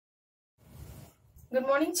Good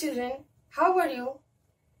morning, children. How are you?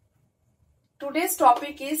 Today's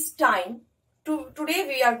topic is time. Today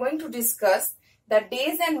we are going to discuss the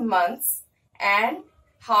days and months and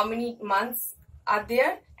how many months are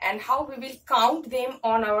there and how we will count them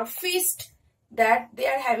on our feast, that they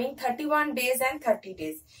are having 31 days and 30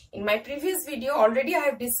 days. In my previous video already I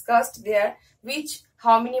have discussed there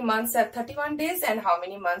how many months have 31 days and how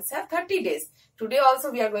many months have 30 days. Today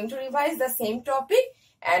also we are going to revise the same topic,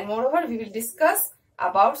 and moreover we will discuss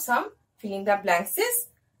about some filling the blanks.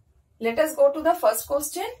 Let us go to the first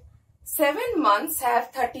question. 7 months have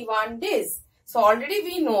 31 days. So already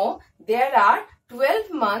we know there are 12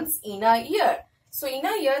 months in a year. So in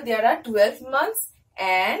a year there are 12 months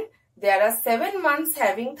and there are 7 months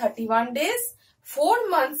having 31 days. 4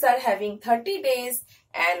 months are having 30 days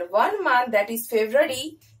and 1 month, that is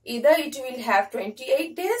February, either it will have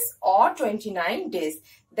 28 days or 29 days.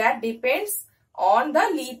 That depends on the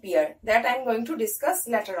leap year that I am going to discuss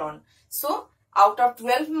later on. So out of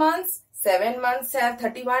 12 months, 7 months have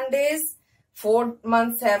 31 days, 4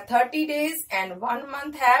 months have 30 days and 1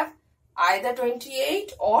 month have either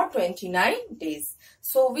 28 or 29 days.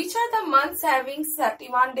 So which are the months having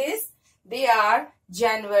 31 days? They are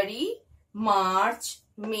January, March,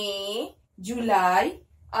 May, July,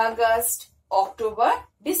 August, October,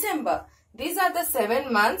 December. These are the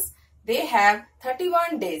 7 months. They have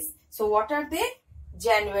 31 days. So what are they?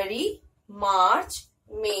 January, March,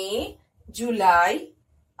 May, July,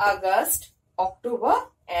 August, October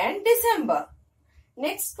and December.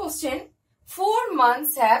 Next question. 4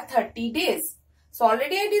 months have 30 days. So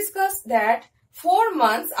already I discussed that 4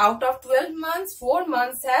 months out of 12 months, 4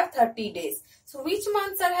 months have 30 days. So which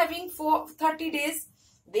months are having 30 days?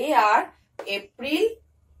 They are April,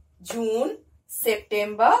 June,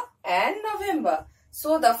 September and November.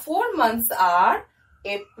 So the 4 months are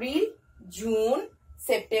April, June,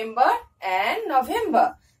 September and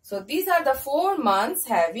November. So these are the 4 months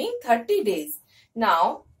having 30 days.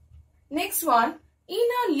 Now, next one. In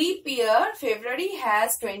a leap year, February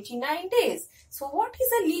has 29 days. So what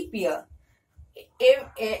is a leap year?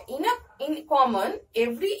 In common,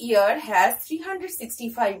 every year has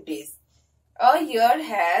 365 days. A year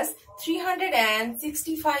has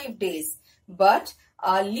 365 days. But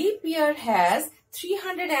a leap year has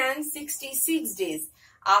 366 days.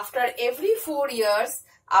 After every 4 years,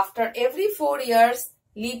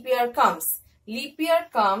 leap year comes. Leap year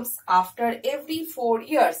comes after every 4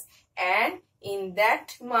 years. And in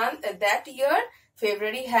that year,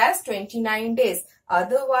 February has 29 days.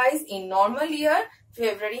 Otherwise, in normal year,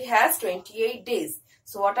 February has 28 days.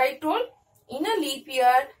 So what I told? In a leap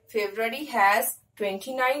year, February has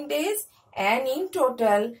 29 days. And in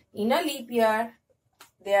total, in a leap year,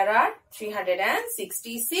 there are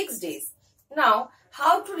 366 days. Now,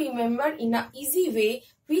 how to remember in an easy way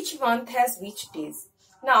which month has which days?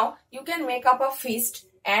 Now, you can make up a fist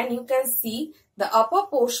and you can see the upper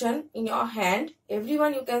portion in your hand.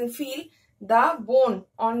 Everyone, you can feel the bone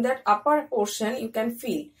on that upper portion, you can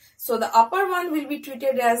feel. So, the upper one will be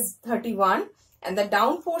treated as 31 and the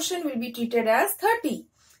down portion will be treated as 30.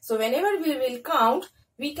 So, whenever we will count,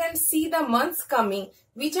 we can see the months coming,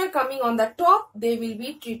 which are coming on the top, they will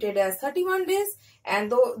be treated as 31 days,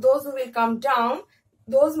 and those who will come down,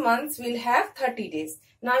 those months will have 30 days.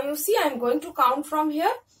 Now you see, I am going to count from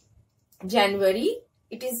here. January,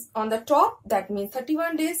 it is on the top, that means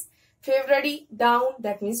 31 days. February down,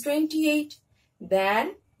 that means 28.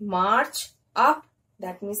 Then March up,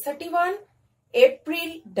 that means 31.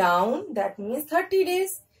 April down, that means 30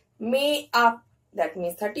 days. May up, that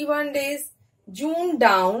means 31 days. June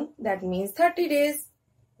down, that means 30 days.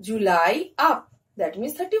 July up, that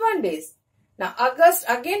means 31 days. Now August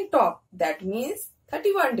again top, that means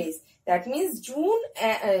 31 days. That means June,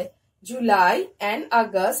 July and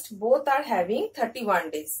August both are having 31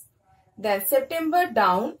 days. Then September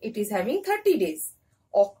down, it is having 30 days.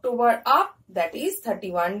 October up, that is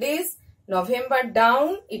 31 days. November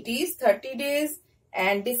down, it is 30 days.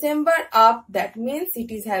 And December up, that means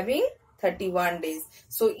it is having 31 days.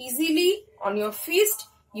 So easily on your fist,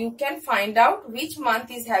 you can find out which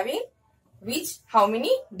month is having how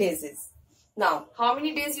many days is. Now, how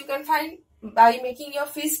many days you can find by making your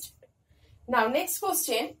fist? Now, next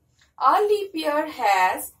question. A leap year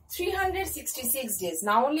has 366 days.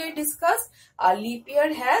 Now only I discussed a leap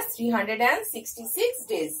year has 366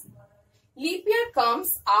 days. Leap year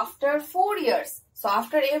comes after 4 years. So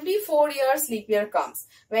after every 4 years, leap year comes.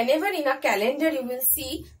 Whenever in a calendar you will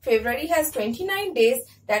see February has 29 days,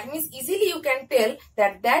 that means easily you can tell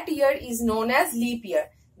that that year is known as leap year.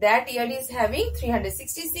 That year is having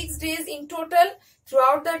 366 days in total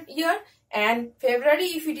throughout that year, and February,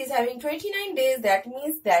 if it is having 29 days, that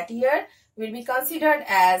means that year will be considered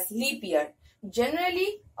as leap year.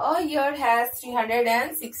 Generally, a year has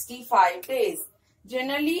 365 days.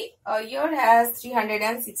 Generally, a year has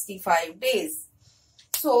 365 days.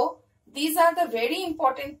 So, these are the very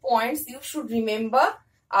important points you should remember.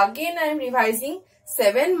 Again, I am revising.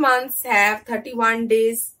 7 months have 31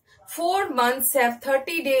 days. 4 months have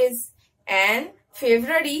 30 days. And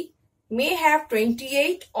February may have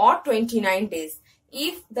 28 or 29 days.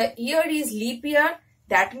 If the year is leap year,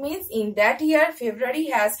 that means in that year, February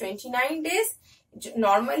has 29 days.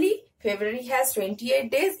 Normally, February has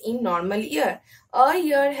 28 days in normal year. A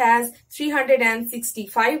year has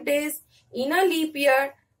 365 days. In a leap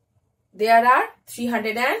year, there are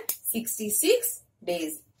 366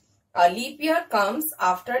 days. A leap year comes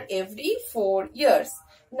after every 4 years.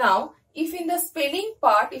 Now, if in the spelling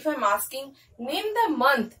part, if I am asking, name the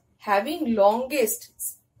month having longest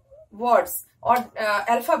words or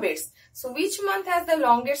alphabets. So, which month has the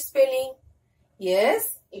longest spelling?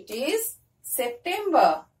 Yes, it is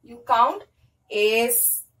September. You count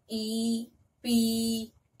S, E,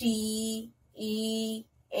 P, T, E,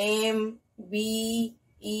 M, B,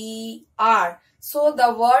 E, R. So,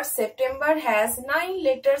 the word September has 9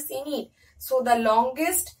 letters in it. So, the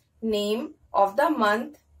longest name of the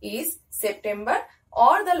month is September,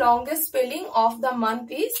 or the longest spelling of the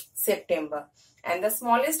month is September. And the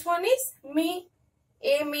smallest one is May.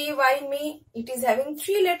 A-May-Y, May. It is having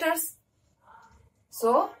 3 letters.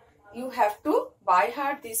 So, you have to by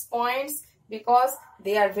heart these points because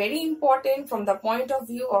they are very important from the point of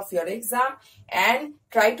view of your exam, and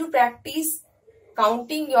try to practice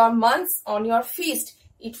counting your months on your fist.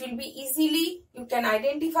 It will be easily, you can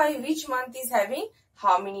identify which month is having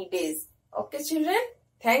how many days. Okay children,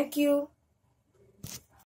 thank you.